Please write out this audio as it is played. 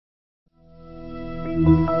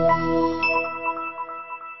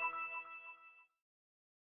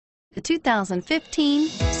The 2015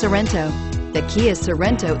 Sorento. The Kia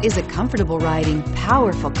Sorento is a comfortable riding,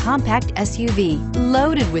 powerful compact SUV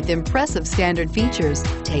loaded with impressive standard features.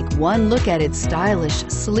 Take one look at its stylish,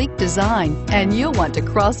 sleek design and you'll want to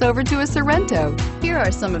cross over to a Sorento. Here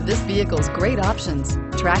are some of this vehicle's great options: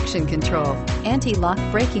 traction control, anti-lock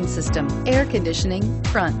braking system, air conditioning,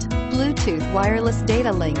 front, Bluetooth wireless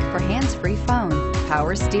data link for hands-free phone,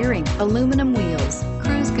 power steering, aluminum wheels,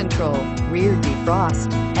 cruise control, rear defrost,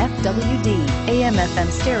 FWD, AM/FM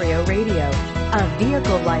stereo radio. A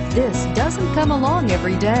vehicle like this doesn't come along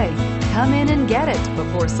every day. Come in and get it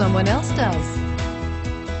before someone else does.